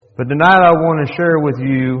But tonight I want to share with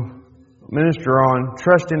you, minister on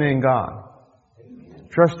trusting in God.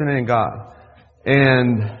 Trusting in God.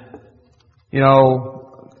 And, we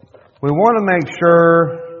want to make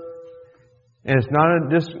sure, and it's not a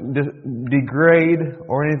degrade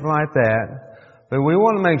or anything like that, but we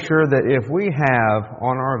want to make sure that if we have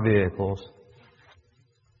on our vehicles,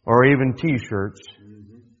 or even T-shirts,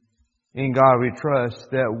 in God we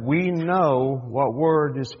trust, that we know what we're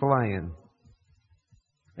displaying.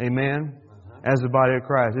 Amen? As the body of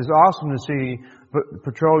Christ. It's awesome to see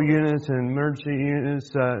patrol units and emergency units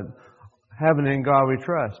having in God we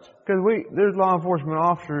trust. Because there's law enforcement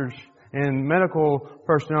officers and medical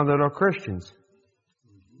personnel that are Christians.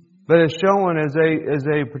 But it's showing as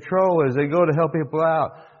they patrol, as they go to help people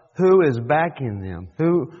out, who is backing them,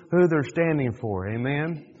 who they're standing for.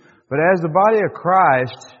 Amen? But as the body of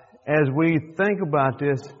Christ, as we think about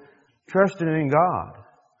this, trusting in God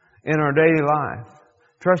in our daily life,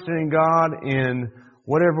 trusting in God in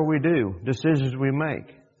whatever we do, decisions we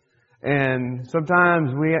make. And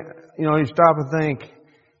sometimes you stop and think,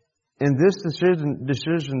 in this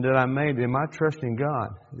decision that I made, am I trusting God?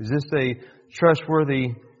 Is this a trustworthy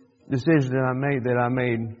decision that I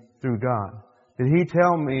made through God? Did He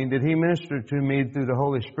tell me, did He minister to me through the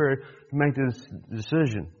Holy Spirit to make this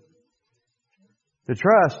decision? To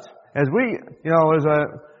trust, as we,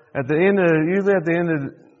 usually at the end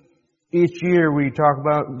of each year we talk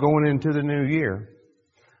about going into the new year.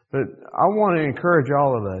 But I want to encourage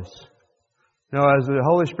all of us. As the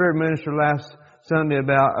Holy Spirit ministered last Sunday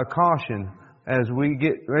about a caution as we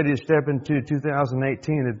get ready to step into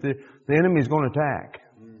 2018, that the enemy is going to attack.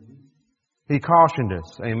 He cautioned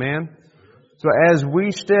us. Amen? So as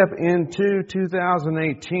we step into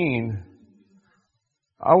 2018,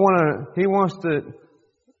 He wants to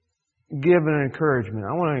give an encouragement.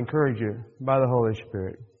 I want to encourage you by the Holy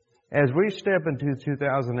Spirit. As we step into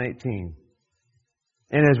 2018,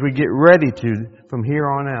 and as we get ready from here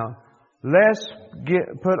on out, let's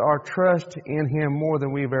put our trust in Him more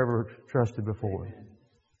than we've ever trusted before.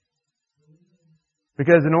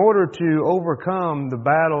 Because in order to overcome the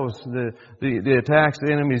battles, the attacks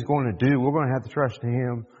the enemy is going to do, we're going to have to trust in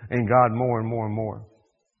Him and God more and more and more.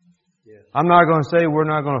 Yes. I'm not going to say we're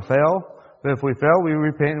not going to fail, but if we fail, we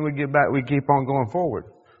repent and we get back. We keep on going forward.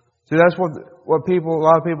 See, that's what a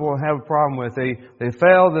lot of people have a problem with. They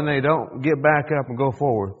fail, then they don't get back up and go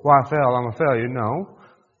forward. Well, I failed. I'm a failure. No.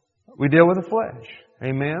 We deal with the flesh.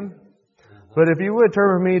 Amen? But if you would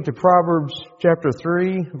turn with me to Proverbs chapter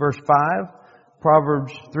 3, verse 5.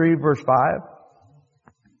 Proverbs 3, verse 5.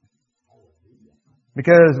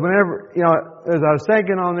 Because whenever, as I was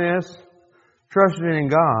thinking on this, trusting in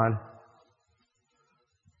God,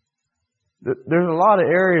 there's a lot of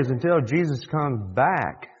areas until Jesus comes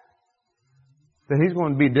back that He's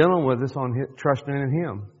going to be dealing with us on trusting in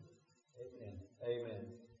Him. Amen.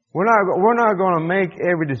 We're not going to make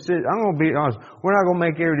every decision. I'm going to be honest. We're not going to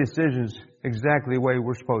make every decision exactly the way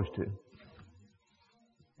we're supposed to.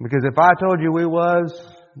 Because if I told you we was,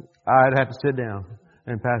 I'd have to sit down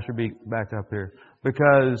and Pastor be back up here.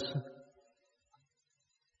 Because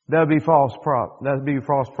that would be false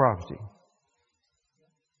prophecy.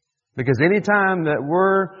 Because any time that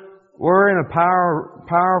we're in a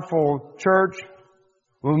powerful church,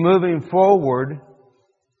 we're moving forward,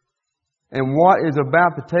 and what is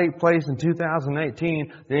about to take place in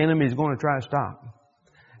 2018, the enemy is going to try to stop.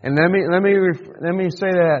 And let me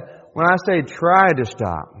say that when I say try to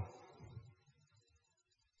stop,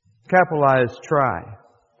 capitalize try.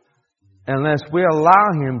 Unless we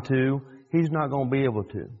allow him to, he's not going to be able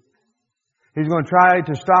to. He's going to try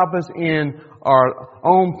to stop us in our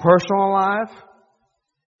own personal life.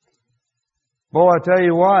 Boy, I tell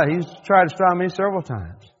you what, he's tried to stop me several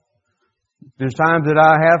times. There's times that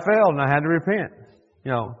I have failed and I had to repent,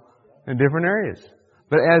 in different areas.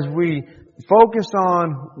 But as we focus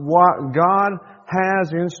on what God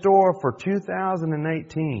has in store for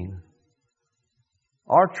 2018,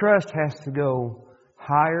 our trust has to go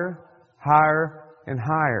higher, higher, and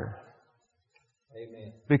higher.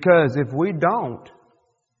 Amen. Because if we don't,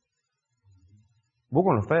 we're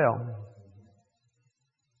going to fail.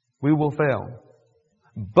 We will fail.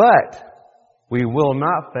 But we will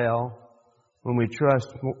not fail when we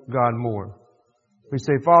trust God more. We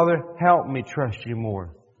say, Father, help me trust You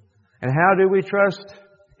more. And how do we trust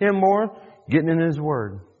Him more? Getting in His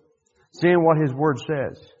Word. Seeing what His Word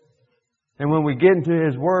says. And when we get into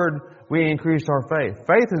His Word, we increase our faith.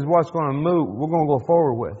 Faith is what's going to move, we're going to go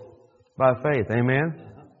forward with. By faith. Amen?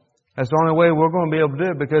 That's the only way we're going to be able to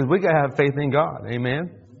do it, because we got to have faith in God.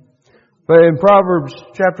 Amen? But in Proverbs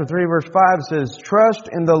chapter 3 verse 5 it says, trust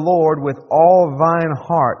in the Lord with all thine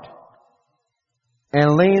heart,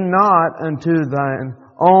 and lean not unto thine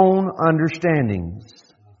own understandings.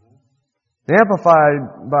 The Amplified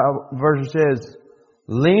version says,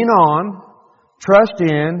 lean on, trust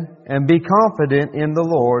in, and be confident in the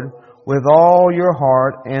Lord with all your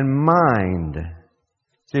heart and mind.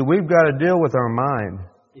 See, we've got to deal with our mind.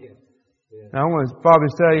 Now, I'm going to probably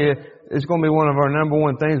tell you, it's going to be one of our number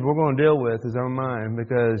one things we're going to deal with is our mind.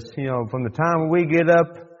 Because, from the time we get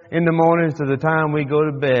up in the mornings to the time we go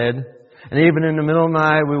to bed, and even in the middle of the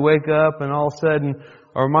night, we wake up and all of a sudden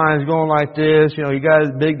our mind's going like this. You got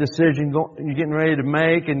a big decision you're getting ready to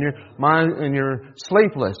make, and your mind, and you're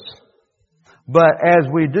sleepless. But as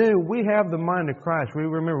we do, we have the mind of Christ. We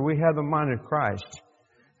remember we have the mind of Christ.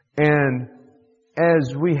 And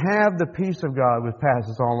as we have the peace of God which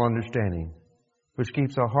passes all understanding, which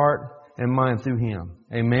keeps our heart and mind through Him.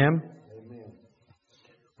 Amen? Amen.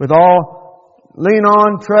 With all, lean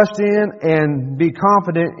on, trust in, and be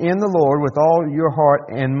confident in the Lord with all your heart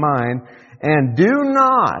and mind. And do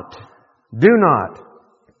not,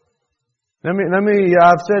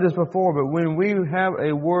 I've said this before, but when we have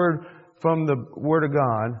a word from the Word of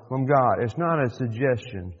God, from God, it's not a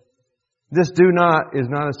suggestion. This do not is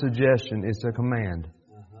not a suggestion, it's a command.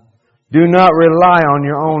 Do not rely on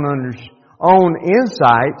your own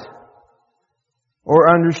insight or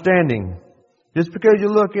understanding. Just because you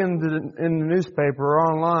look in the newspaper or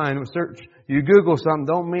online, you Google something,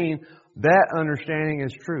 don't mean that understanding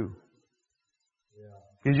is true.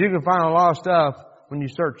 Because you can find a lot of stuff when you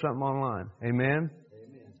search something online. Amen?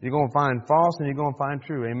 You're going to find false and you're going to find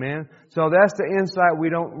true. Amen? So that's the insight we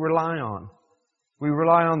don't rely on. We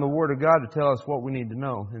rely on the Word of God to tell us what we need to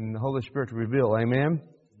know and the Holy Spirit to reveal. Amen?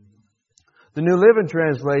 The New Living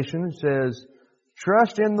Translation says,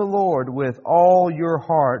 trust in the Lord with all your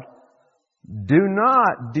heart. Do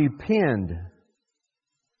not depend.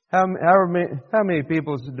 How many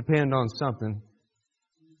people depend on something?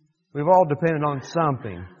 We've all depended on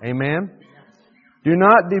something. Amen? Do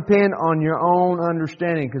not depend on your own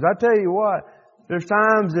understanding. Because I tell you what, there's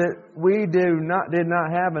times that we did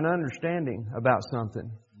not have an understanding about something.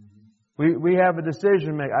 We have a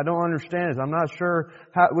decision to make. I don't understand it. I'm not sure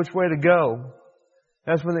which way to go.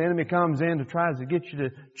 That's when the enemy comes in to try to get you to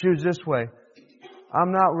choose this way.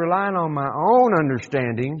 I'm not relying on my own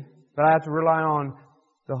understanding, but I have to rely on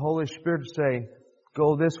the Holy Spirit to say,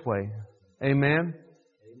 go this way. Amen?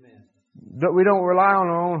 But we don't rely on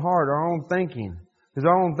our own heart, our own thinking. Because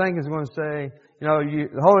our own thinking is going to say, the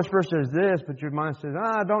Holy Spirit says this, but your mind says,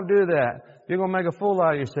 don't do that. You're going to make a fool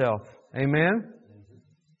out of yourself. Amen?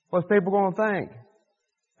 What's people going to think?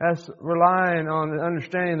 That's relying on the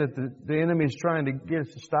understanding that the enemy is trying to get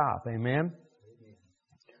us to stop. Amen?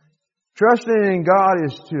 Trusting in God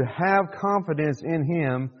is to have confidence in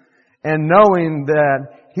Him and knowing that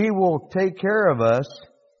He will take care of us,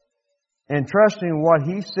 and trusting what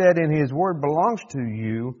He said in His Word belongs to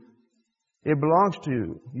you. It belongs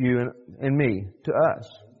to you and me, to us.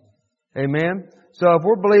 Amen? So if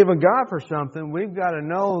we're believing God for something, we've got to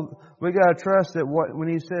know, we've got to trust that when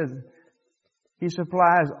He says He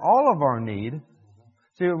supplies all of our need,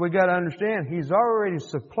 see, we've got to understand He's already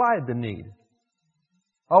supplied the need.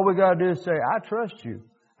 All we got to do is say, I trust you.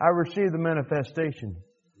 I receive the manifestation.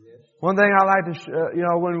 One thing I like to,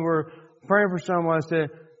 when we're praying for someone, I say,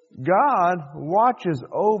 God watches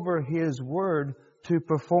over His Word to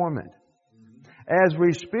perform it. As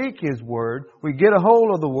we speak His Word, we get a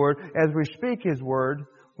hold of the Word. As we speak His Word,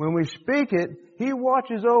 when we speak it, He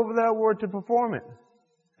watches over that Word to perform it.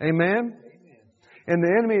 Amen? And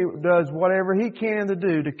the enemy does whatever he can to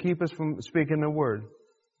do to keep us from speaking the Word.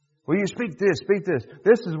 Well, you speak this, speak this.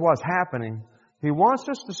 This is what's happening. He wants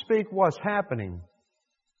us to speak what's happening.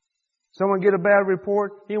 Someone get a bad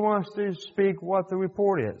report, he wants to speak what the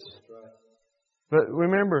report is. But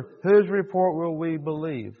remember, whose report will we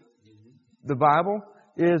believe? The Bible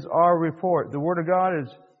is our report. The Word of God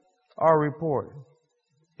is our report.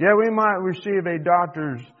 Yeah, we might receive a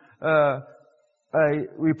doctor's a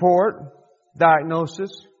report,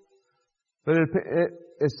 diagnosis, but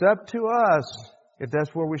it's up to us if that's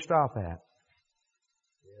where we stop at.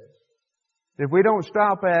 If we don't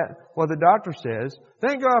stop at what the doctor says,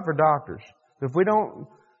 thank God for doctors. If we don't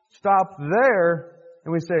stop there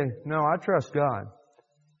and we say, no, I trust God.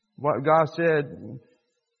 What God said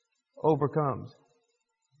overcomes.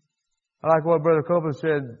 I like what Brother Copeland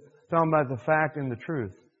said, talking about the fact and the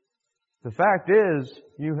truth. The fact is,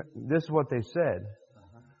 this is what they said.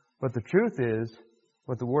 But the truth is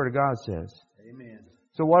what the Word of God says. Amen.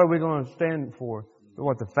 So what are we going to stand for?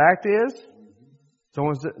 What the fact is?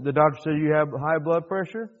 The doctor said you have high blood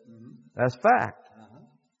pressure? That's fact.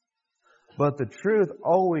 But the truth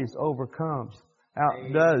always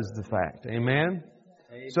outdoes the fact. Amen?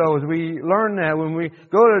 So as we learn that, when we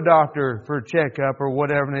go to the doctor for a checkup or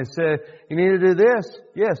whatever, and they say, you need to do this,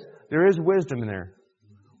 yes, there is wisdom in there.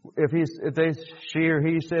 If she or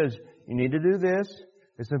he says, you need to do this,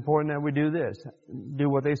 it's important that we do this. Do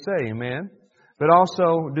what they say, amen? But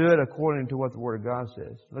also do it according to what the Word of God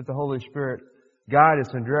says. Let the Holy Spirit guide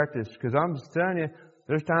us and direct us. Because I'm just telling you,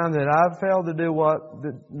 there's times that I've failed to do what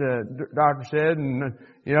the doctor said, and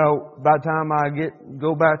by the time I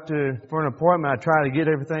go back for an appointment, I try to get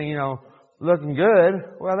everything looking good.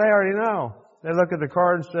 Well, they already know. They look at the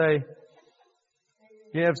card and say,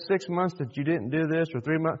 "You have 6 months that you didn't do this, or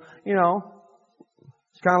 3 months."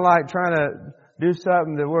 It's kind of like trying to do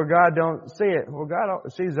something where God don't see it. Well,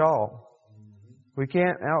 God sees all. We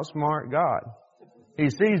can't outsmart God. He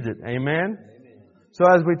sees it. Amen. So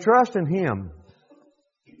as we trust in Him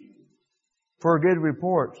for good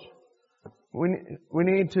reports, we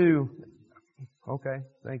need to. Okay,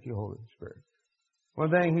 thank you, Holy Spirit.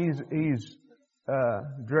 One thing He's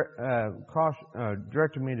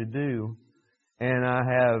directed me to do, and I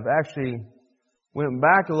have actually went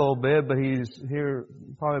back a little bit, but He's here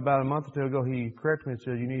probably about a month or two ago. He corrected me and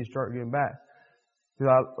said, "You need to start getting back."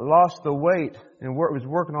 Because I lost the weight and was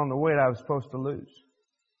working on the weight I was supposed to lose,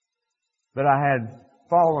 but I had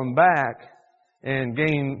fallen back and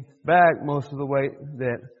gained back most of the weight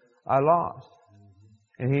that I lost.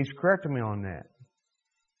 And He's corrected me on that.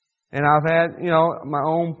 And I've had, my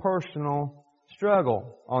own personal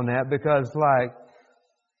struggle on that, because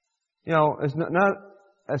it's not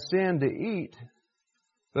a sin to eat,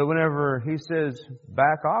 but whenever He says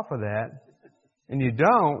back off of that and you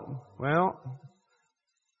don't, well,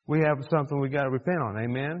 we have something we got to repent on.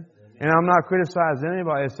 Amen? And I'm not criticizing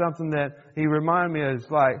anybody. It's something that He reminded me of.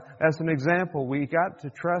 That's an example. We got to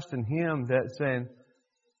trust in Him that's saying,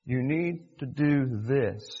 you need to do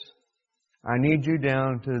this. I need you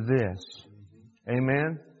down to this.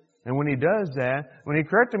 Amen? And when He does that, when He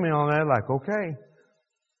corrected me on that, okay.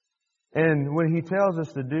 And when He tells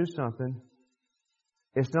us to do something,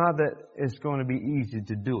 it's not that it's going to be easy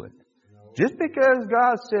to do it. Just because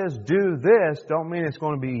God says do this, don't mean it's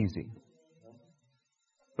going to be easy.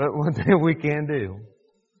 But one thing we can do,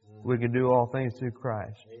 we can do all things through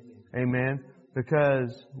Christ. Amen?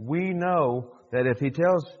 Because we know that if He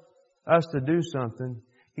tells us to do something,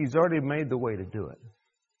 He's already made the way to do it.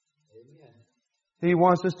 He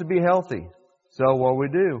wants us to be healthy. So what we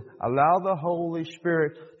do, allow the Holy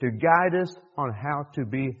Spirit to guide us on how to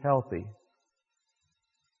be healthy.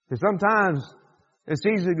 Because sometimes it's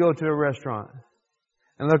easy to go to a restaurant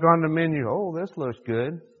and look on the menu. Oh, this looks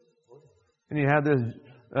good. And you have this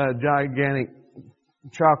gigantic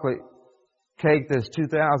chocolate cake that's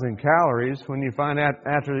 2,000 calories. When you find out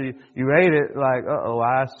after you ate it,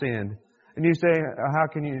 I sinned. And you say, how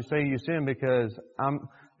can you say you sinned? Because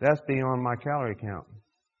that's beyond my calorie count.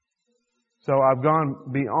 So I've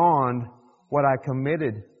gone beyond what I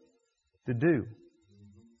committed to do.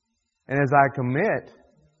 And as I commit,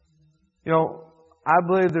 I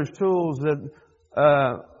believe there's tools that,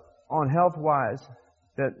 on health-wise,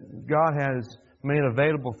 that God has made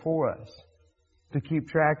available for us to keep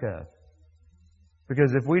track of.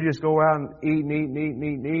 Because if we just go out and eat,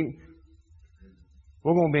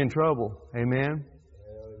 we're going to be in trouble. Amen?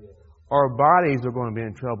 Our bodies are going to be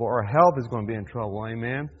in trouble. Our health is going to be in trouble.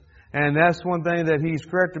 Amen? And that's one thing that He's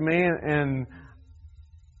corrected me in, and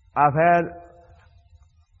I've had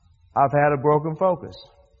a broken focus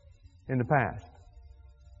in the past.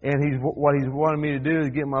 And what He's wanted me to do is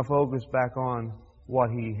get my focus back on what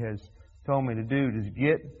He has told me to do, to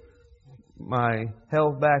get my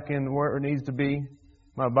health back in where it needs to be,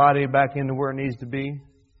 my body back into where it needs to be.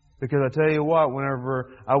 Because I tell you what,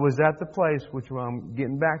 whenever I was at the place, which I'm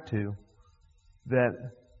getting back to,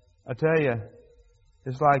 that I tell you,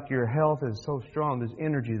 it's like your health is so strong, there's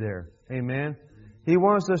energy there. Amen? He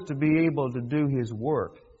wants us to be able to do His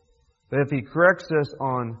work. But if He corrects us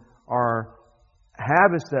on our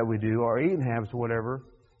habits that we do, our eating habits or whatever,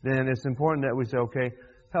 then it's important that we say, okay,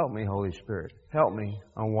 help me, Holy Spirit. Help me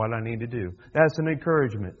on what I need to do. That's an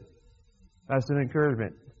encouragement. That's an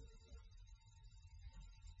encouragement.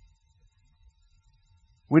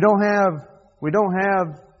 We don't have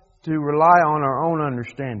to rely on our own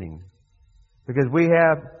understanding. Because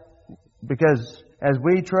as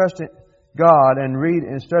we trust in God and read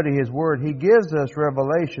and study His Word, He gives us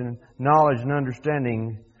revelation, knowledge, and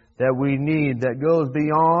understanding that we need, that goes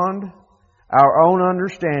beyond our own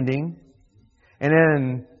understanding,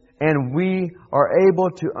 and we are able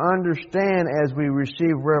to understand as we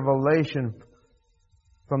receive revelation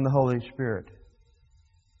from the Holy Spirit.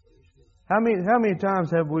 How many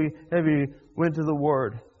times have you went to the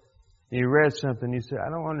Word and you read something and you said, I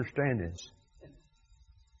don't understand this.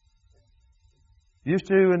 Used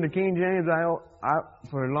to in the King James, I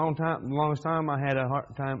for the longest time, I had a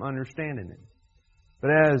hard time understanding it.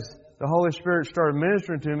 But as the Holy Spirit started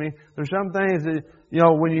ministering to me, there's some things that,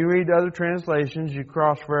 when you read other translations, you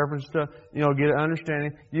cross-reference to, get an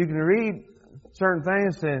understanding. You can read certain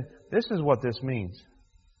things saying, this is what this means.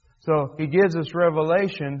 So He gives us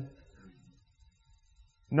revelation,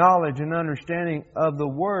 knowledge, and understanding of the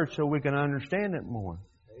Word so we can understand it more.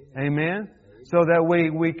 Amen? So that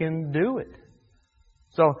we can do it.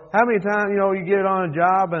 So how many times, you get on a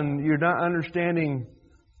job and you're not understanding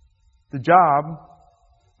the job,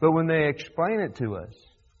 but when they explain it to us,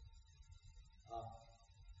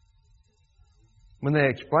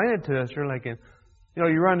 you're like, you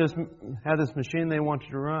have this machine they want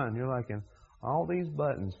you to run. You're like, all these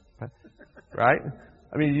buttons, right?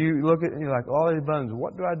 I mean, you look at it and you're like, all these buttons,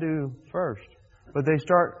 what do I do first? But they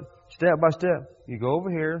start step by step. You go over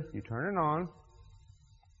here, you turn it on,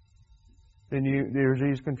 then there's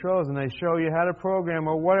these controls and they show you how to program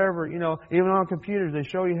or whatever, even on computers, they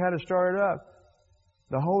show you how to start it up.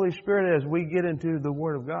 The Holy Spirit, as we get into the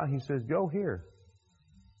Word of God, He says, go here.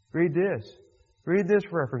 Read this. Read this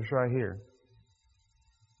reference right here.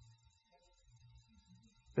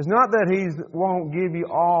 It's not that He won't give you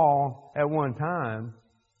all at one time.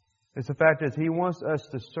 It's the fact that He wants us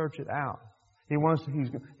to search it out.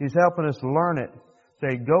 He's helping us learn it.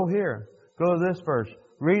 Say, go here. Go to this verse.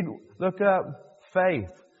 Look up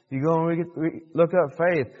faith. You go and look up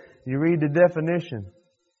faith. You read the definition.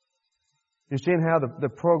 You're seeing how the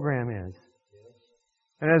program is.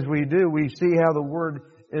 And as we do, we see how the Word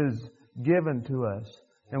is given to us.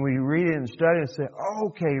 And we read it and study it and say,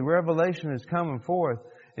 okay, revelation is coming forth.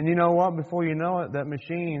 And you know what? Before you know it, that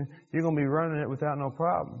machine, you're going to be running it without no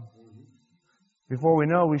problem. Before we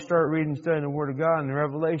know, we start reading and studying the Word of God, and the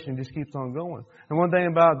revelation just keeps on going. And one thing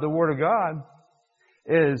about the Word of God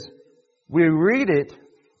is we read it,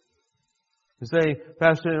 say,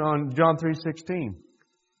 Pastor, on John 3:16.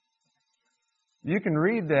 You can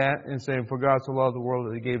read that and say, for God so loved the world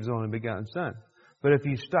that He gave His only begotten Son. But if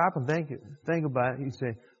you stop and think about it, you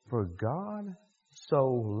say, for God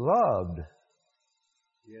so loved.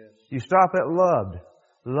 Yes. You stop at loved.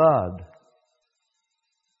 Loved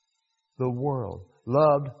the world.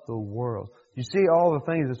 Loved the world. You see all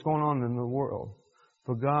the things that's going on in the world.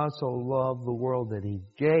 For God so loved the world that He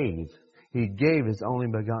gave. He gave His only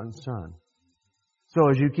begotten Son. So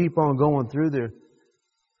as you keep on going through there,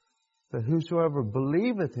 that whosoever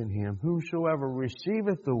believeth in Him, whosoever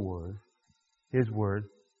receiveth the Word, His Word,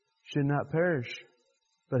 should not perish,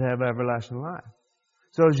 but have everlasting life.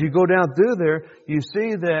 So as you go down through there, you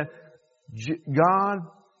see that God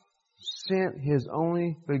sent His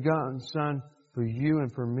only begotten Son for you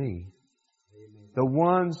and for me. Amen. The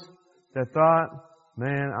ones that thought,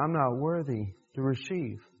 man, I'm not worthy to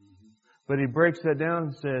receive. But He breaks that down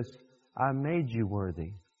and says, I made you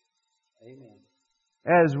worthy. Amen.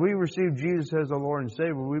 As we receive Jesus as the Lord and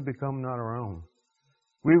Savior, we become not our own.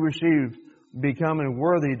 We receive becoming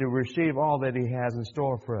worthy to receive all that He has in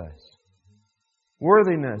store for us.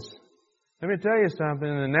 Worthiness. Let me tell you something.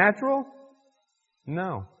 In the natural,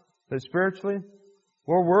 no. But spiritually,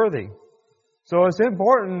 we're worthy. So it's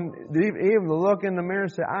important even to look in the mirror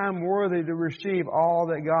and say, I am worthy to receive all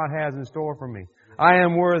that God has in store for me. I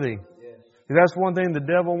am worthy. Yes. That's one thing the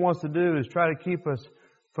devil wants to do, is try to keep us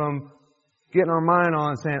from getting our mind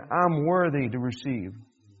on saying, I'm worthy to receive.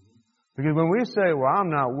 Because when we say, well, I'm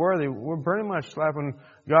not worthy, we're pretty much slapping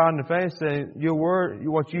God in the face saying, your word,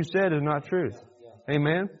 what you said is not truth. Yeah.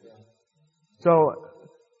 Amen? Yeah. So,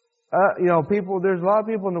 there's a lot of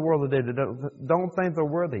people in the world today that don't think they're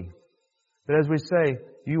worthy. But as we say,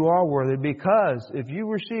 you are worthy, because if you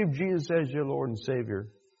receive Jesus as your Lord and Savior,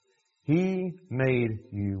 He made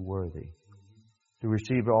you worthy to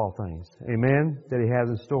receive all things. Amen? That He has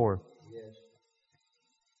in store. Yes.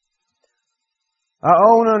 Our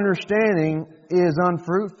own understanding is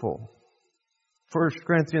unfruitful. 1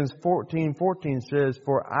 Corinthians 14:14 says,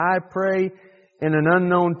 for I pray in an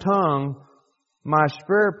unknown tongue, my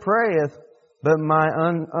spirit prayeth, but my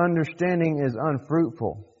understanding is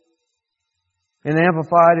unfruitful. In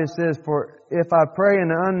Amplified it says, for if I pray in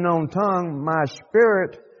an unknown tongue, my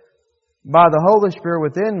spirit, by the Holy Spirit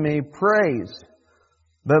within me, prays,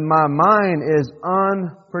 but my mind is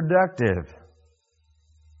unproductive.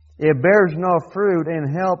 It bears no fruit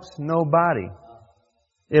and helps nobody.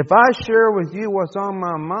 If I share with you what's on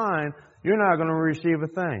my mind, you're not going to receive a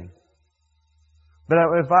thing. But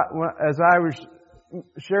as I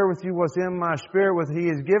share with you what's in my spirit, what He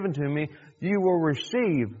has given to me, you will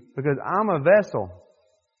receive, because I'm a vessel.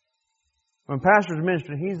 When Pastor's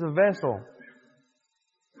ministering, he's a vessel.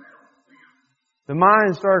 The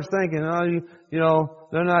mind starts thinking, oh, you know,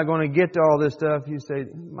 they're not going to get to all this stuff. You say,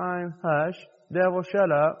 mind, hush. Devil,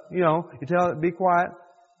 shut up. You know, you tell it, be quiet.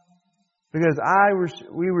 Because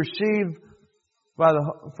we receive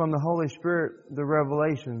from the Holy Spirit the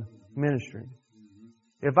revelation ministry.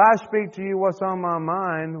 If I speak to you what's on my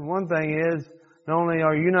mind, one thing is, not only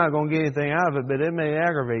are you not going to get anything out of it, but it may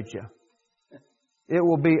aggravate you. It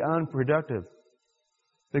will be unproductive.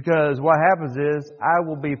 Because what happens is, I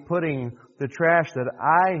will be putting the trash that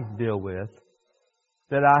I deal with,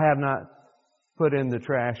 that I have not put in the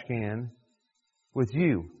trash can, with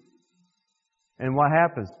you. And what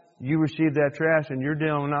happens? You receive that trash and you're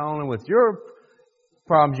dealing not only with your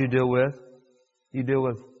problems you deal with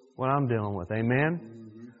what I'm dealing with. Amen?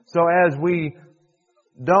 Mm-hmm. So as we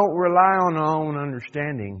don't rely on our own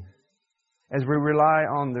understanding, as we rely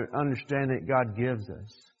on the understanding that God gives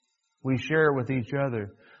us, we share it with each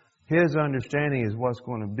other. His understanding is what's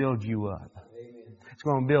going to build you up. Amen. It's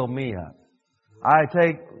going to build me up. I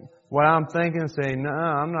take what I'm thinking and say, no,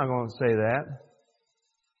 I'm not going to say that.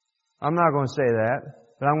 I'm not going to say that.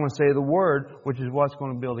 But I'm going to say the Word, which is what's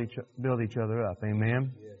going to build each other up.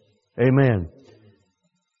 Amen? Yes. Amen.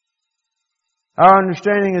 Our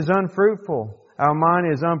understanding is unfruitful. Our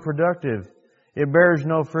mind is unproductive. It bears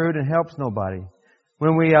no fruit and helps nobody.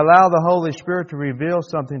 When we allow the Holy Spirit to reveal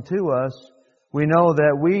something to us, we know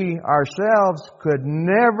that we ourselves could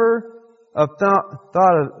never have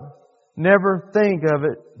never think of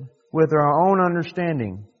it with our own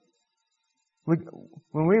understanding.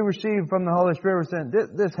 When we receive from the Holy Spirit, we're saying,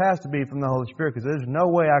 this has to be from the Holy Spirit because there's no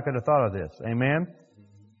way I could have thought of this. Amen?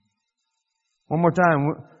 One more time.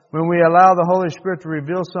 When we allow the Holy Spirit to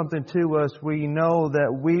reveal something to us, we know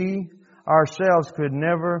that we ourselves could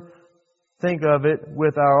never think of it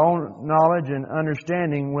with our own knowledge and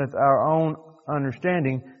understanding with our own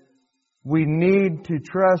understanding. We need to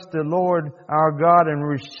trust the Lord our God and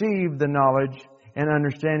receive the knowledge and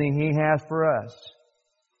understanding He has for us.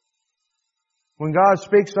 When God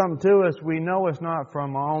speaks something to us, we know it's not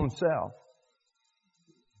from our own self.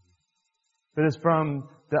 But it's from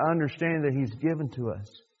the understanding that He's given to us.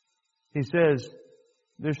 He says,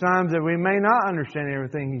 there's times that we may not understand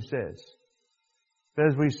everything He says. But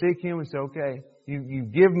as we seek Him, we say, okay, you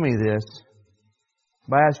give me this,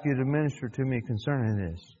 but I ask you to minister to me concerning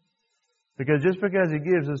this. Because just because He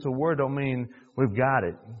gives us a word don't mean we've got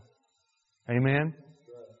it. Amen?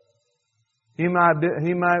 He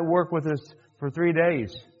might work with us for 3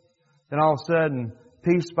 days. Then all of a sudden,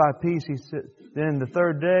 piece by piece, then the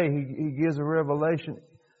third day, He gives a revelation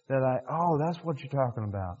that that's what you're talking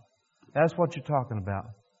about. That's what you're talking about.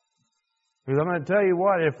 Because I'm going to tell you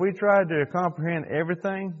what, if we tried to comprehend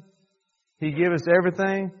everything, He give us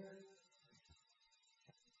everything,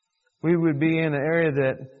 we would be in an area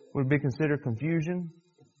that would be considered confusion.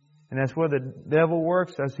 And that's where the devil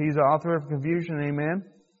works. He's the author of confusion. Amen?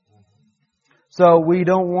 So we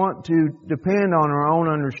don't want to depend on our own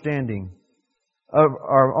understanding of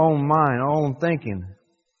our own mind, our own thinking.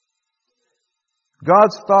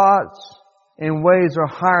 God's thoughts and ways are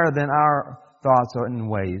higher than our thoughts and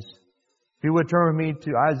ways. If you would turn with me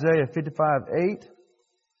to Isaiah 55:8.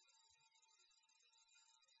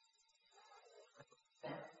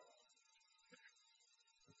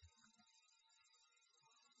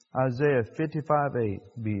 Isaiah 55:8,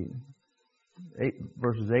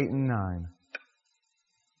 verses 8 and 9.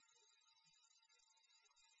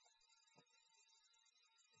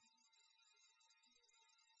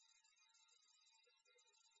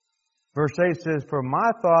 Verse 8 says, "For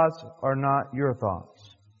my thoughts are not your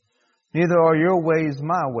thoughts, neither are your ways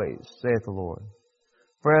my ways, saith the Lord.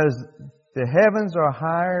 For as the heavens are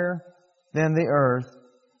higher than the earth,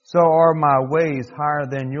 so are my ways higher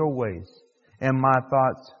than your ways, and my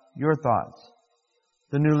thoughts your thoughts."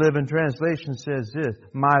 The New Living Translation says this,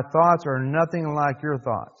 "My thoughts are nothing like your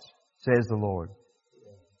thoughts, says the Lord.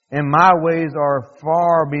 And my ways are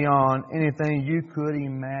far beyond anything you could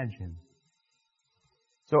imagine."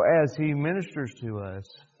 So as He ministers to us,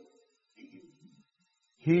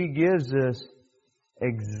 He gives us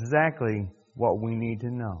exactly what we need to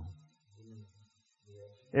know.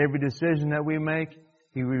 Every decision that we make,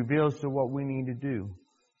 He reveals to what we need to do.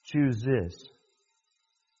 Choose this.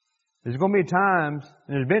 There's going to be times,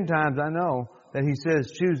 and there's been times I know, that He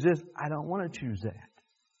says, choose this. I don't want to choose that.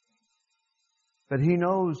 But He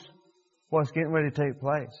knows what's getting ready to take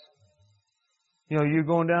place. You know, you're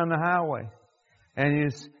going down the highway,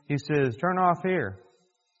 and He says, turn off here.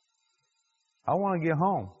 I want to get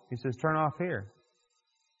home. He says, turn off here.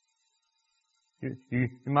 You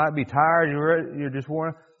might be tired, you're just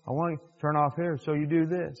worn. I want to turn off here. So you do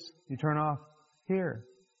this. You turn off here.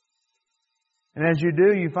 And as you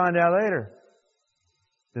do, you find out later,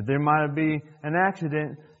 that there might be an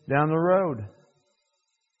accident down the road.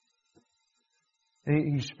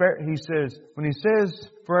 He says, when He says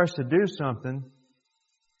for us to do something,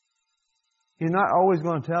 He's not always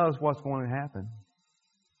going to tell us what's going to happen.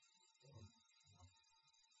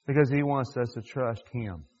 Because He wants us to trust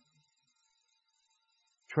Him.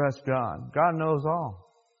 Trust God. God knows all.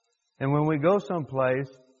 And when we go someplace,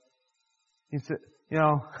 He said,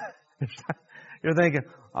 you're thinking,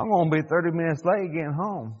 I'm going to be 30 minutes late getting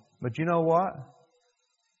home. But you know what?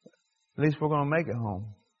 At least we're going to make it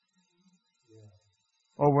home.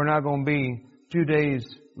 Or we're not going to be 2 days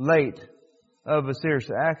late of a serious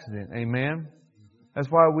accident. Amen? That's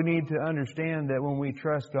why we need to understand that when we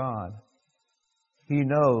trust God, He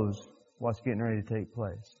knows what's getting ready to take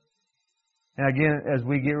place. And again, as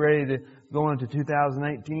we get ready to go into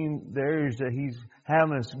 2018, the areas that He's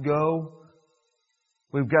having us go,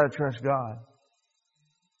 we've got to trust God.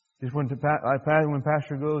 Just when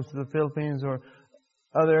Pastor goes to the Philippines or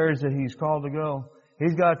other areas that he's called to go,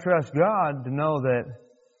 he's got to trust God to know that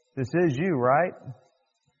this is you, right?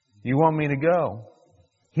 You want me to go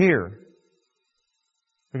here.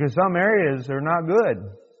 Because some areas are not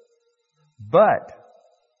good. But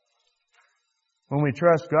when we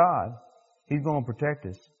trust God, He's going to protect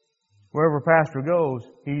us. Wherever Pastor goes,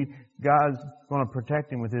 God's going to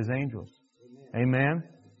protect him with His angels. Amen?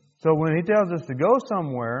 So when He tells us to go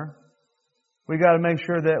somewhere, we got to make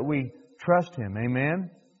sure that we trust Him.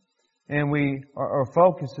 Amen? And our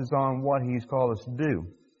focus is on what He's called us to do.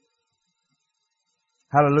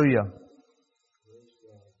 Hallelujah.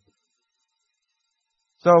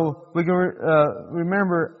 So we can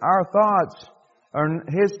remember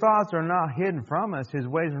His thoughts are not hidden from us. His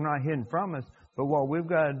ways are not hidden from us. But what we've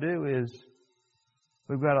got to do is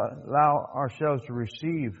we've got to allow ourselves to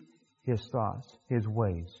receive His thoughts, His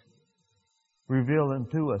ways. Reveal them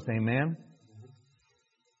to us. Amen?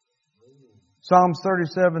 Psalms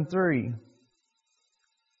 37:3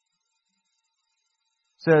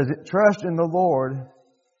 says, Trust in the Lord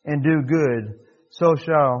and do good, so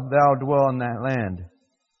shall thou dwell in that land.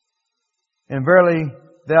 And verily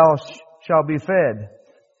thou shalt be fed.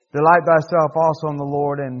 Delight thyself also in the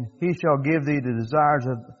Lord, and He shall give thee the desires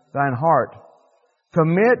of thine heart.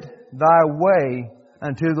 Commit thy way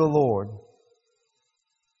unto the Lord.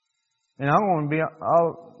 And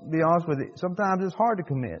I'll be honest with you, sometimes it's hard to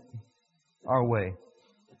commit our way.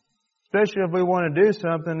 Especially if we want to do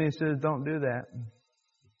something, He says, don't do that.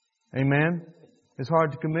 Amen? It's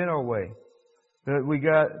hard to commit our way. But we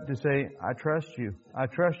got to say, I trust you. I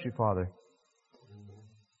trust you, Father.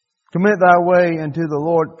 Commit thy way unto the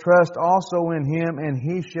Lord. Trust also in Him, and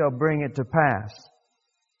He shall bring it to pass.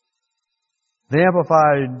 The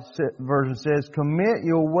Amplified Version says, Commit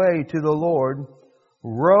your way to the Lord.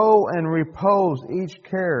 Row and repose each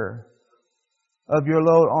care of your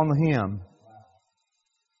load on Him.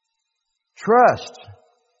 Trust.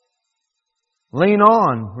 Lean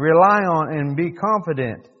on, rely on, and be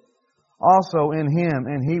confident also in Him,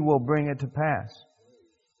 and He will bring it to pass.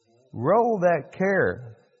 Roll that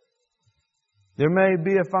care. There may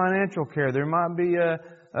be a financial care. There might be a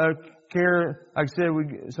care, like I said,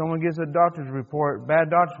 someone gets a doctor's report, bad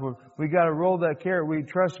doctor's report. We got to roll that care. We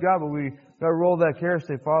trust God, but we got to roll that care and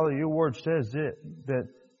say, Father, your word says it, that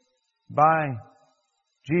by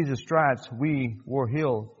Jesus' stripes we were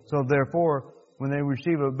healed. So therefore, when they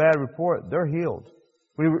receive a bad report, they're healed.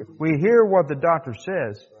 We hear what the doctor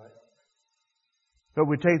says, but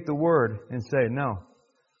we take the word and say, no,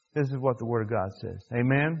 this is what the Word of God says.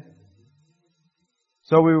 Amen?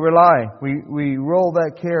 So we rely, we roll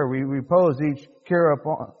that care, we repose each care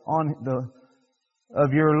on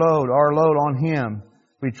of your load, our load on Him.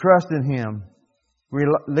 We trust in Him,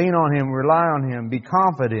 lean on Him, rely on Him, be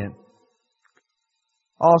confident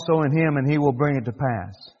also in Him, and He will bring it to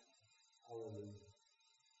pass.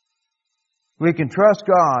 We can trust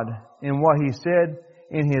God in what He said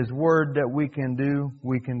in His Word that we can do,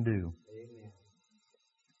 we can do.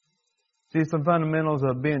 See, some fundamentals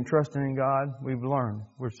of being trusting in God we've learned.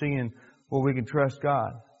 We're seeing where we can trust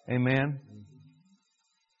God. Amen?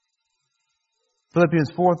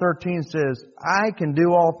 Philippians 4:13 says, I can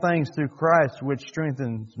do all things through Christ which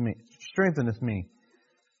strengtheneth me.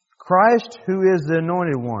 Christ, who is the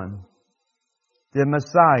Anointed One, the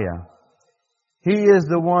Messiah. He is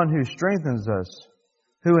the one who strengthens us,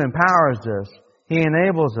 who empowers us. He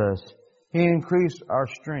enables us. He increases our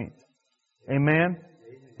strength. Amen?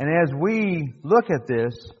 And as we look at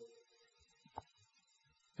this,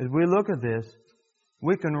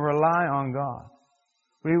 we can rely on God.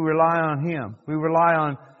 We rely on Him. We rely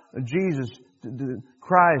on Jesus,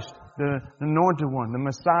 Christ, the Anointed One, the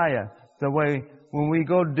Messiah, the way when we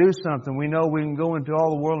go to do something, we know we can go into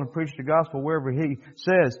all the world and preach the gospel wherever He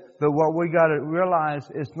says. But what we got to realize,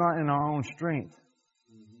 it's not in our own strength.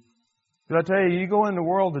 But I tell you, you go in the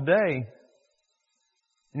world today,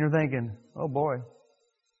 and you're thinking, oh boy.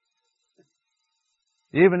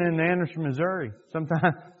 Even in Anderson, Missouri,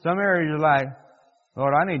 sometimes, some areas you're like,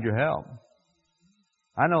 Lord, I need your help.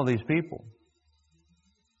 I know these people.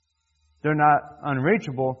 They're not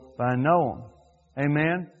unreachable, but I know them.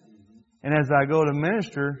 Amen? And as I go to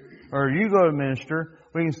minister, or you go to minister,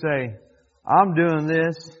 we can say, I'm doing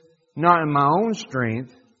this not in my own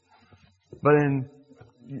strength, but in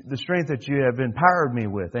the strength that you have empowered me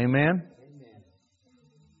with. Amen?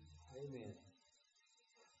 Amen.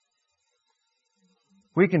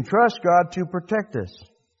 We can trust God to protect us.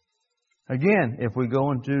 Again, if we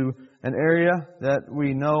go into an area that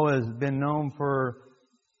we know has been known for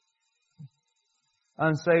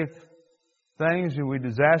unsafe things, or we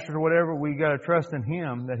disaster or whatever, we got to trust in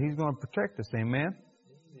Him that He's going to protect us. Amen?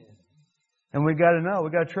 Amen. And we got to know,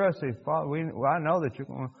 we got to trust Him. Father, I know that you're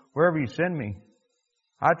going to, wherever you send me,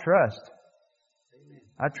 I trust. Amen.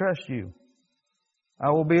 I trust you.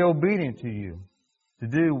 I will be obedient to you to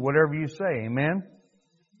do whatever you say. Amen?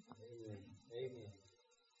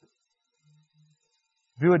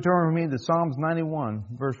 If you would turn with me to Psalms 91,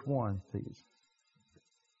 verse 1, please.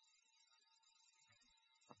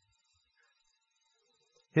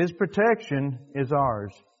 His protection is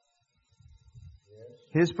ours.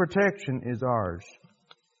 His protection is ours.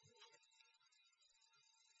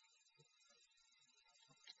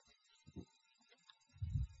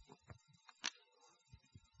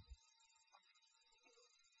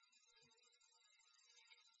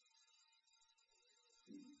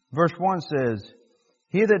 Verse 1 says,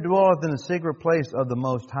 He that dwelleth in the secret place of the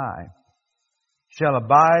Most High shall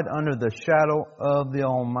abide under the shadow of the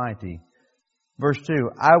Almighty. Verse 2,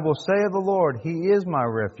 I will say of the Lord, He is my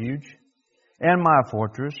refuge and my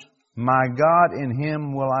fortress. My God, in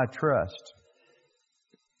Him will I trust.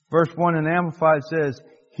 Verse 1 in Amplified says,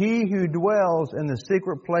 He who dwells in the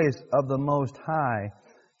secret place of the Most High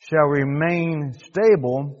shall remain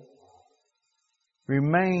stable.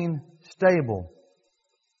 Remain stable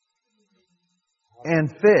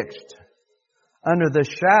and fixed under the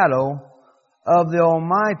shadow of the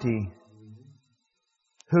Almighty,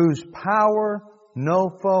 whose power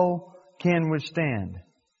no foe can withstand.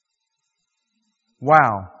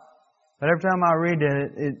 Wow. But every time I read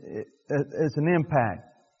it, it's an impact.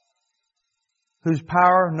 Whose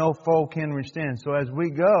power no foe can withstand. So as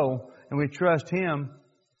we go and we trust Him,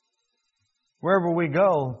 wherever we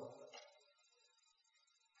go,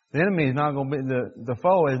 the enemy is not going to be, the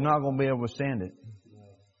foe is not going to be able to stand it.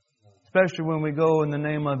 Especially when we go in the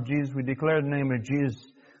name of Jesus, we declare the name of Jesus.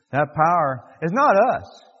 That power is not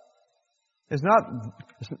us. It's not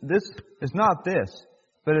this,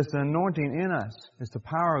 but it's the anointing in us. It's the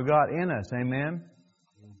power of God in us. Amen?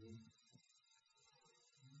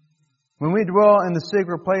 When we dwell in the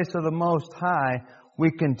secret place of the Most High,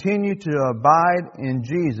 we continue to abide in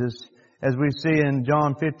Jesus, as we see in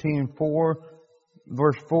John 15:4,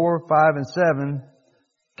 verse 4, 5, and 7,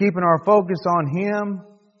 keeping our focus on Him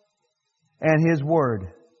and His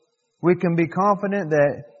Word. We can be confident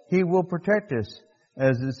that He will protect us.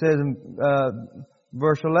 As it says in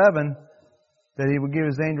verse 11, that He will give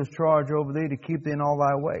His angels charge over thee to keep thee in all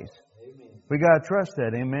thy ways. Amen. We got to trust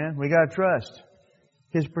that, amen? We got to trust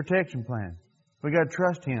His protection plan. We got to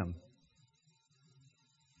trust Him.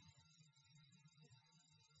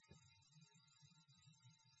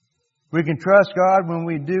 We can trust God when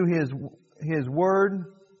we do His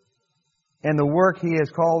Word and the work He has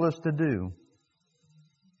called us to do.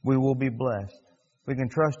 We will be blessed. We can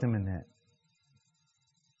trust Him in that.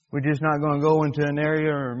 We're just not going to go into an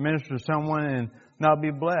area or minister to someone and not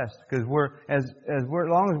be blessed, because as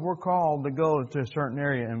long as we're called to go to a certain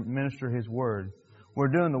area and minister His Word, we're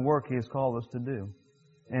doing the work He has called us to do,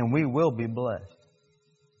 and we will be blessed.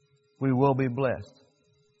 We will be blessed,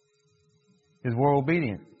 because we're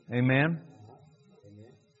obedient. Amen.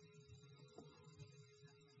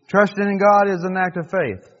 Trusting in God is an act of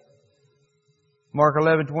faith. Mark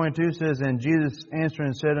 11:22 says, And Jesus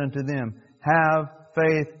answering said unto them, Have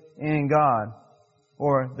faith in God,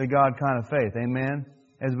 or the God kind of faith. Amen.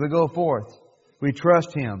 As we go forth, we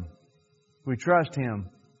trust Him. We trust Him.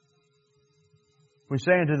 We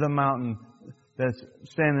say unto the mountain that's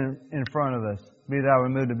standing in front of us, Be thou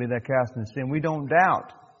removed and be thou cast into sin. We don't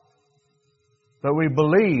doubt, but we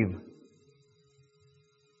believe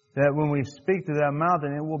that when we speak to that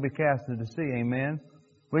mountain, it will be cast into the sea. Amen.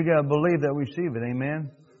 We got to believe that we receive it.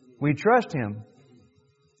 Amen. We trust Him.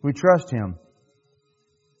 We trust Him.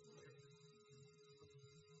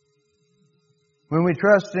 When we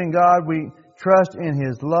trust in God, we trust in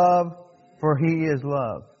His love, for He is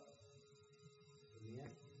love.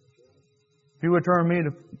 If you would turn me to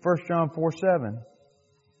 1 John 4:7.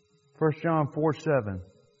 1 John 4:7.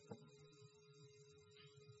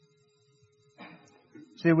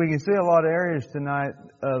 See, we can see a lot of areas tonight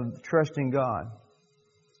of trusting God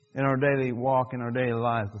in our daily walk, in our daily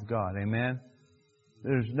life with God. Amen?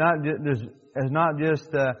 It's not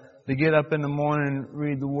just to get up in the morning and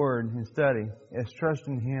read the Word and study. It's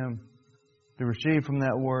trusting Him to receive from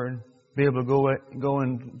that Word, be able to go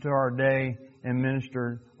into our day and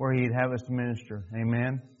minister where He'd have us to minister.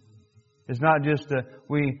 Amen? It's not just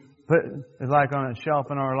it's like on a shelf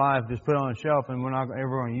in our life, just put it on a shelf and we're not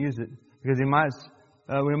ever going to use it. Because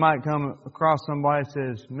we might come across somebody that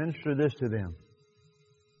says, minister this to them.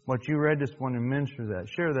 What you read this morning, minister that.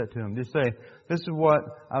 Share that to them. Just say, this is what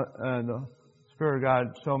the Spirit of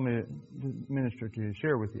God told me to minister to you,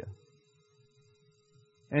 share with you.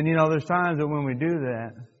 And there's times that when we do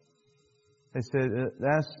that, they say,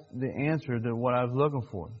 that's the answer to what I was looking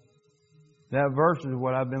for. That verse is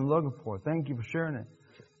what I've been looking for. Thank you for sharing it.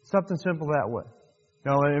 Something simple that way.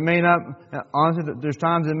 It may not, honestly, there's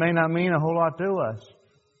times it may not mean a whole lot to us.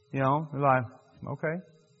 We're like, okay.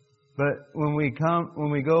 But when we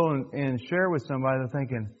go and share with somebody, they're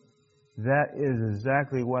thinking, that is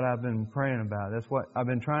exactly what I've been praying about. That's what I've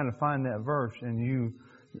been trying to find that verse, and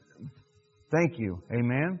thank you.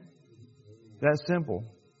 Amen? That's simple.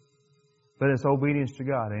 But it's obedience to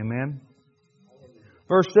God. Amen?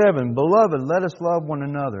 Verse 7, Beloved, let us love one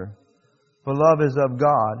another, for love is of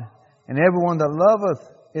God. And everyone that loveth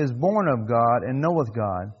is born of God and knoweth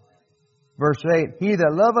God. Verse 8, He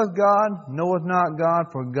that loveth God knoweth not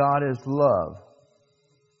God, for God is love.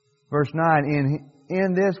 Verse 9,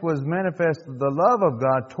 In this was manifested the love of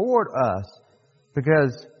God toward us,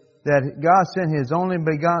 because that God sent His only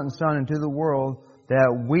begotten Son into the world,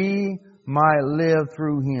 that we might live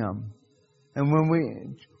through Him. And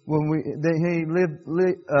when He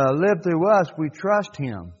lived through us, we trust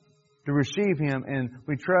Him to receive Him, and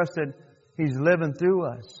we trust that He's living through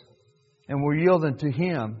us, and we're yielding to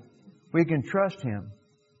Him. We can trust Him.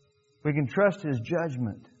 We can trust His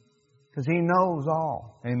judgment, because He knows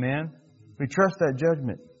all. Amen? We trust that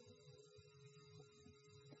judgment.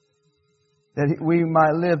 That we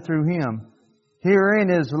might live through Him. Herein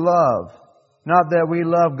is love. Not that we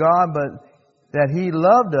love God, but that He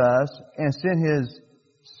loved us and sent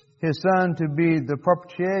His Son to be the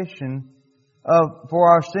propitiation for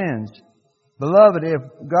our sins. Beloved, if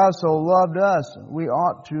God so loved us, we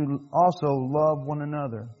ought to also love one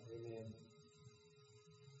another.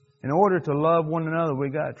 In order to love one another,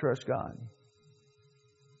 we got to trust God.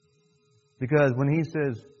 Because when He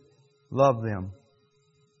says, love them,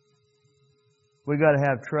 we got to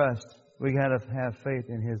have trust. We got to have faith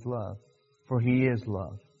in His love. For He is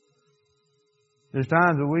love. There's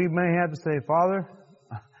times that we may have to say, Father,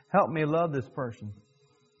 help me love this person.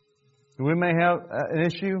 We may have an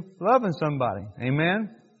issue loving somebody.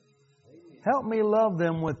 Amen? Help me love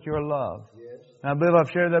them with your love. And I believe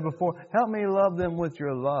I've shared that before. Help me love them with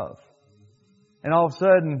your love. And all of a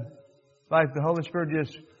sudden, like the Holy Spirit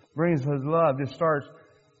just brings His love, just starts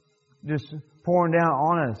just pouring down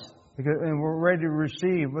on us. And we're ready to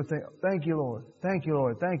receive. We'll say, thank you, Lord. Thank you,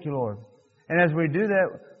 Lord. Thank you, Lord. And as we do that,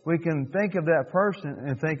 we can think of that person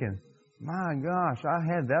and thinking, my gosh, I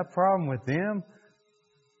had that problem with them.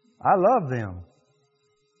 I love them.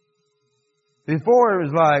 Before it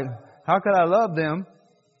was like, how could I love them?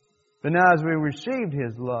 But now as we received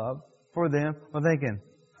His love for them, we're thinking,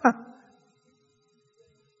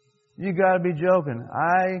 you got to be joking.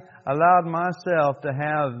 I allowed myself to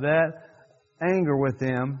have that anger with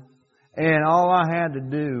them, and all I had to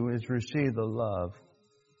do is receive the love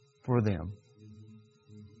for them.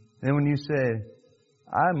 Then when you say,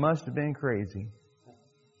 I must have been crazy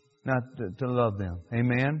not to love them.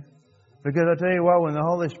 Amen? Because I tell you what, when the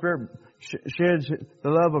Holy Spirit shares the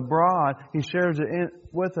love abroad, He shares it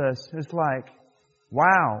with us. It's like,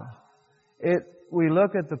 wow. We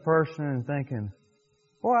look at the person and thinking,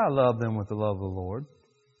 boy, I love them with the love of the Lord.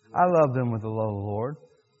 I love them with the love of the Lord.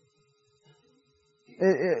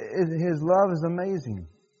 His love is amazing.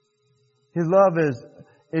 His love is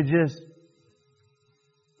just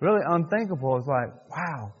really unthinkable. It's like,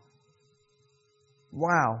 wow.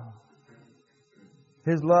 Wow.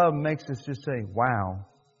 His love makes us just say, wow,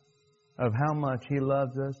 of how much He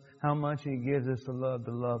loves us, how much He gives us the love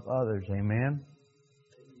to love others. Amen?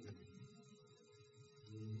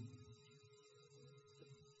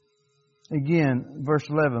 Again, verse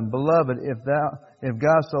 11, Beloved, if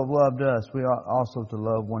God so loved us, we ought also to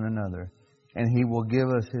love one another. And He will give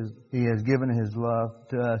us He has given His love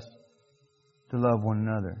to us to love one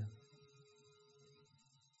another.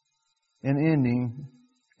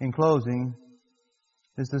 In closing,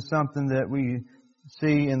 this is something that we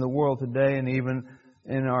see in the world today and even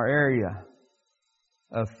in our area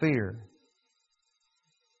of fear.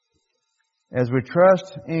 As we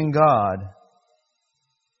trust in God,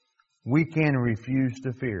 we can refuse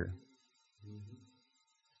to fear.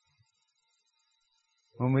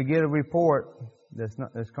 When we get a report that's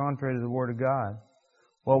contrary to the Word of God,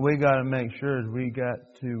 what we got to make sure is we got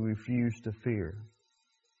to refuse to fear.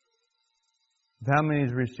 How many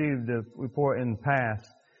has received a report in the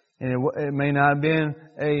past, and it may not have been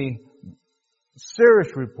a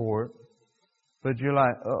serious report, but you're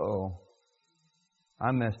like, uh-oh,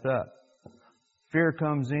 I messed up. Fear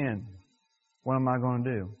comes in. What am I going to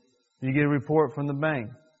do? You get a report from the bank.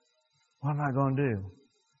 What am I going to do?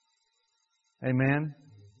 Amen?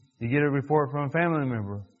 You get a report from a family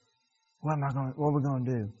member. What are we going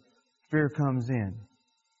to do? Fear comes in.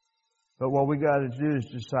 But what we got to do is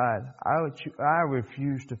decide, I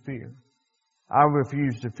refuse to fear. I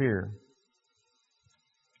refuse to fear.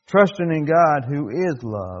 Trusting in God, who is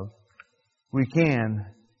love, we can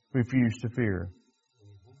refuse to fear.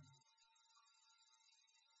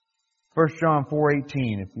 1 John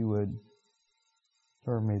 4:18, if you would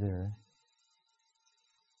turn me there.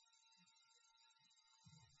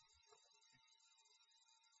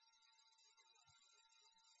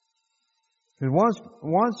 Because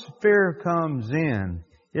once fear comes in,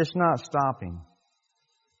 it's not stopping.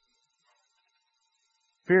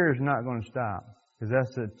 Fear is not going to stop, because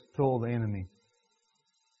that's the tool of the enemy.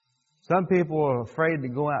 Some people are afraid to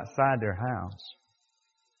go outside their house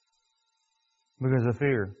because of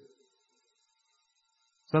fear.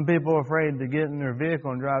 Some people are afraid to get in their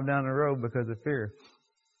vehicle and drive down the road because of fear.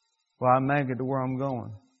 Well, I make it to where I'm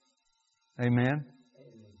going. Amen?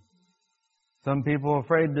 Some people are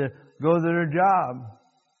afraid to go to their job.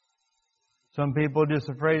 Some people are just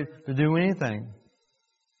afraid to do anything.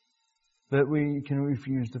 But we can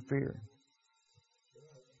refuse to fear.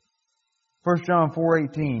 1 John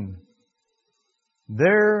 4:18.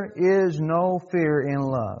 There is no fear in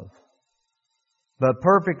love, but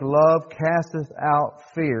perfect love casteth out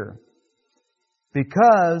fear,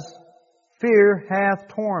 because fear hath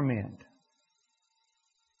torment.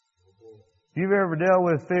 If you've ever dealt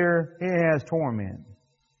with fear, it has torment.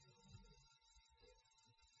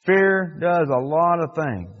 Fear does a lot of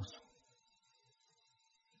things.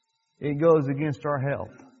 It goes against our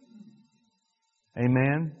health.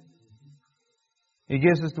 Amen? It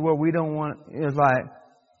gets us to where we don't want.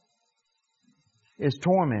 It's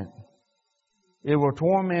torment. It will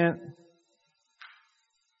torment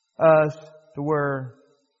us to where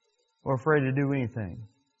we're afraid to do anything.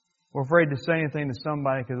 We're afraid to say anything to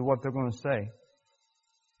somebody because of what they're going to say.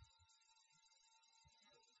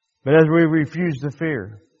 But as we refuse to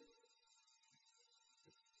fear,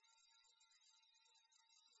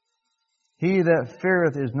 he that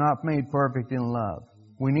feareth is not made perfect in love.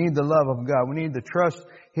 We need the love of God. We need to trust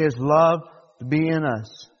His love to be in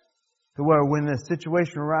us. To where when the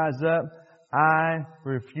situation rises up, I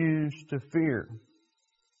refuse to fear.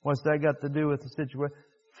 What's that got to do with the situation?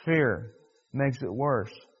 Fear makes it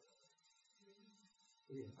worse.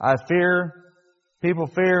 People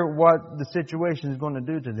fear what the situation is going to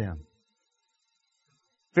do to them.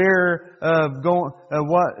 Fear of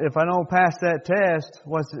what if I don't pass that test,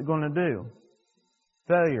 what's it going to do?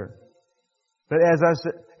 Failure. But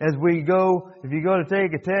if you go to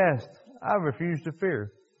take a test, I refuse to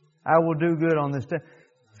fear. I will do good on this test.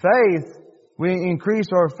 Faith, we increase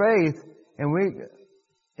our faith,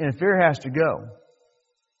 and fear has to go.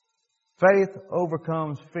 Faith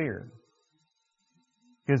overcomes fear.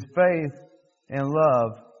 Because faith and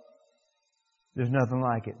love, there's nothing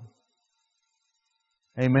like it.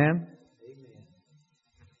 Amen?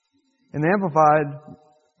 In the Amplified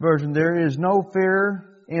Version, there is no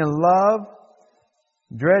fear in love.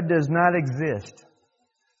 Dread does not exist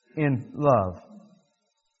in love.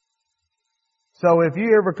 So if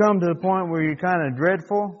you ever come to the point where you're kind of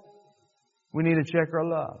dreadful, we need to check our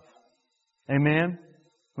love. Amen?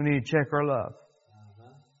 We need to check our love.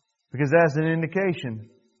 Because that's an indication.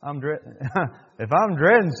 If I'm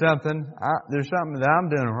dreading something, there's something that I'm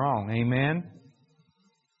doing wrong. Amen?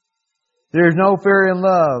 There's no fear in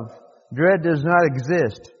love. Dread does not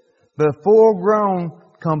exist. But full-grown,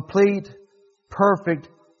 complete, perfect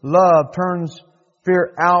love turns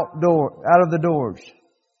fear out of doors,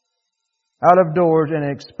 and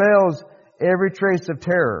expels every trace of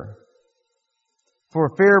terror.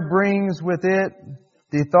 For fear brings with it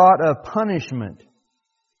the thought of punishment.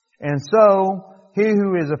 And so, he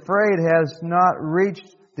who is afraid has not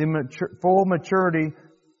reached the full maturity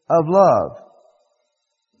of love.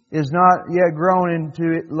 is not yet grown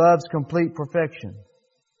into love's complete perfection.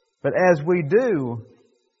 But as we do,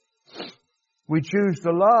 we choose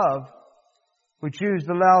to love. We choose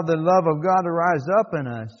to allow the love of God to rise up in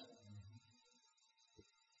us.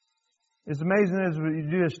 It's amazing as we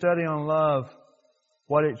do a study on love,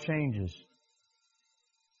 what it changes.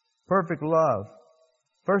 Perfect love.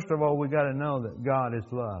 First of all, we got to know that God is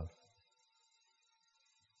love.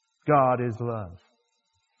 God is love.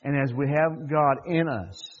 And as we have God in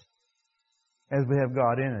us,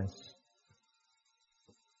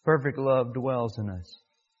 perfect love dwells in us.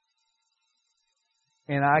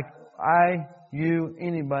 And you,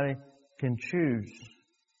 anybody can choose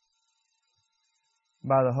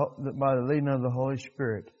by the leading of the Holy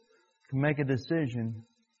Spirit to make a decision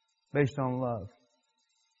based on love.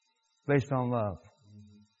 Based on love.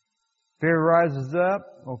 Fear rises up.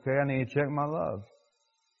 Okay, I need to check my love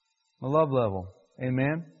level.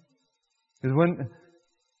 Amen. Because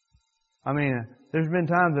there's been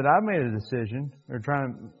times that I've made a decision or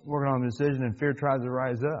trying to work on a decision, and fear tries to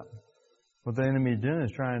rise up. What the enemy is doing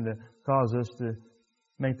is trying to cause us to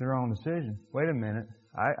make the wrong decision. Wait a minute.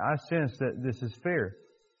 I sense that this is fear.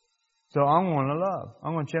 So I'm going to love.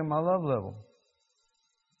 I'm going to check my love level.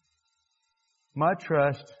 My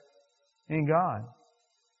trust in God.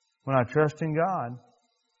 When I trust in God,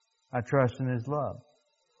 I trust in His love.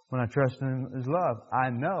 When I trust in His love, I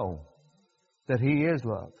know that He is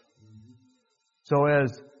love. So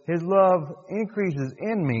as His love increases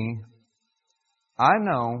in me, I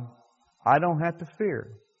know I don't have to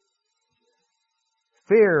fear.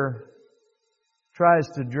 Fear tries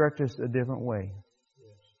to direct us a different way.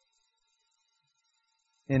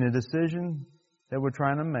 In a decision that we're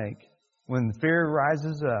trying to make, when fear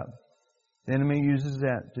rises up, the enemy uses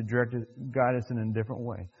that to guide us in a different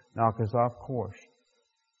way, knock us off course.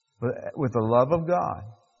 But with the love of God,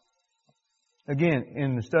 again,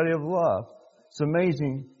 in the study of love, it's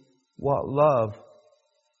amazing what love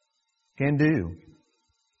can do.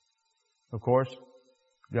 Of course,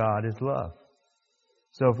 God is love.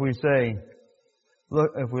 So if we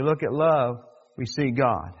look at love, we see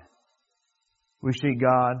God. We see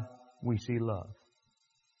God, we see love.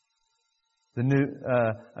 A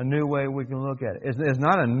new way we can look at it. It's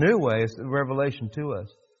not a new way, it's a revelation to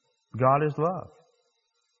us. God is love.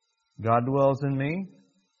 God dwells in me.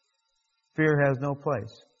 Fear has no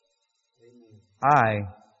place. I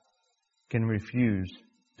can refuse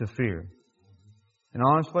to fear. And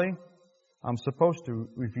honestly, I'm supposed to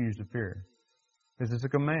refuse to fear. Because it's a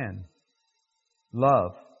command.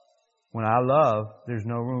 Love. When I love, there's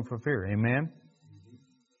no room for fear. Amen?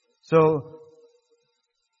 So,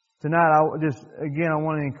 tonight, I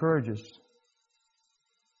want to encourage us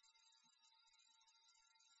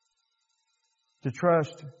to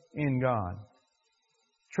trust in God.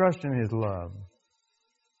 Trust in His love.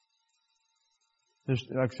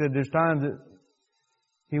 Like I said, there's times that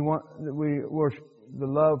we worship to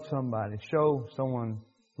love somebody, show someone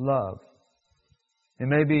love. It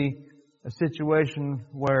may be a situation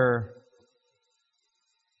where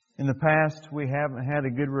in the past we haven't had a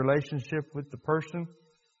good relationship with the person,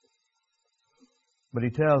 but He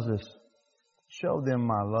tells us, show them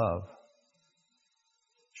my love.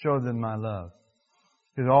 Show them my love.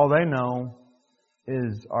 Because all they know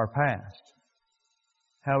is our past.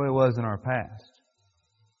 How it was in our past.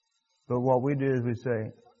 But what we do is we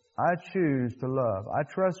say, I choose to love. I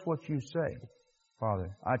trust what you say,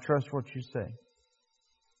 Father. I trust what you say.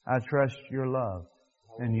 I trust your love,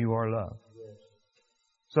 and you are love.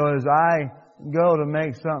 So as I go to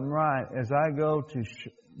make something right, as I go to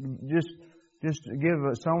just give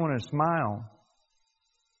someone a smile,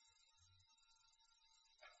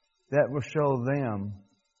 that will show them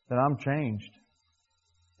that I'm changed.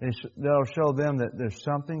 That'll show them that there's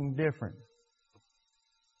something different.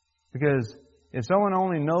 Because if someone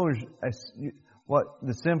only knows what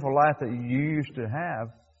the sinful life that you used to have,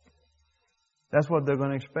 that's what they're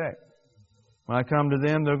going to expect. When I come to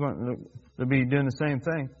them, they'll be doing the same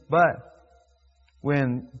thing. But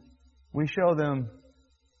when we show them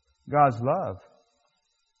God's love,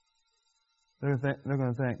 they're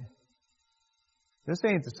going to think, this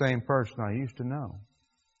ain't the same person I used to know.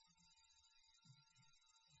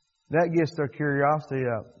 That gets their curiosity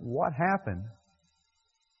up. What happened?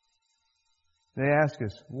 They ask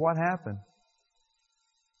us, what happened?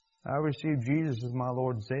 I received Jesus as my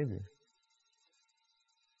Lord and Savior.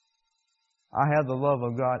 I have the love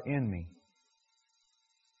of God in me.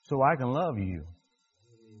 So I can love you.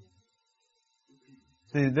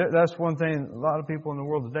 See, that's one thing a lot of people in the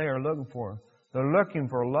world today are looking for. They're looking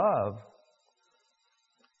for love.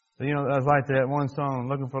 You know, I was like that one song,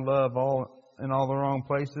 looking for love in all the wrong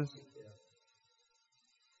places.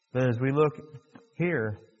 But as we look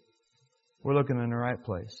here, we're looking in the right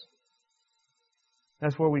place.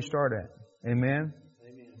 That's where we start at. Amen?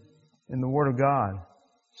 Amen. In the Word of God.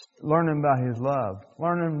 Learning about His love.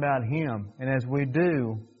 Learning about Him. And as we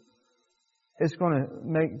do, it's going to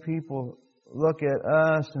make people look at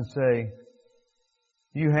us and say,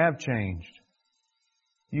 you have changed.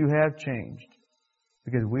 You have changed.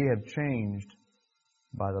 Because we have changed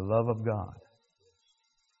by the love of God.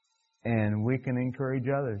 And we can encourage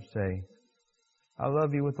others, say, I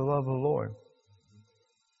love you with the love of the Lord.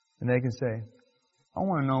 And they can say, I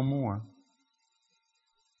want to know more.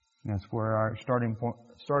 And that's where our starting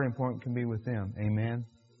point can be with them. Amen?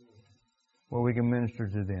 Where we can minister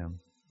to them.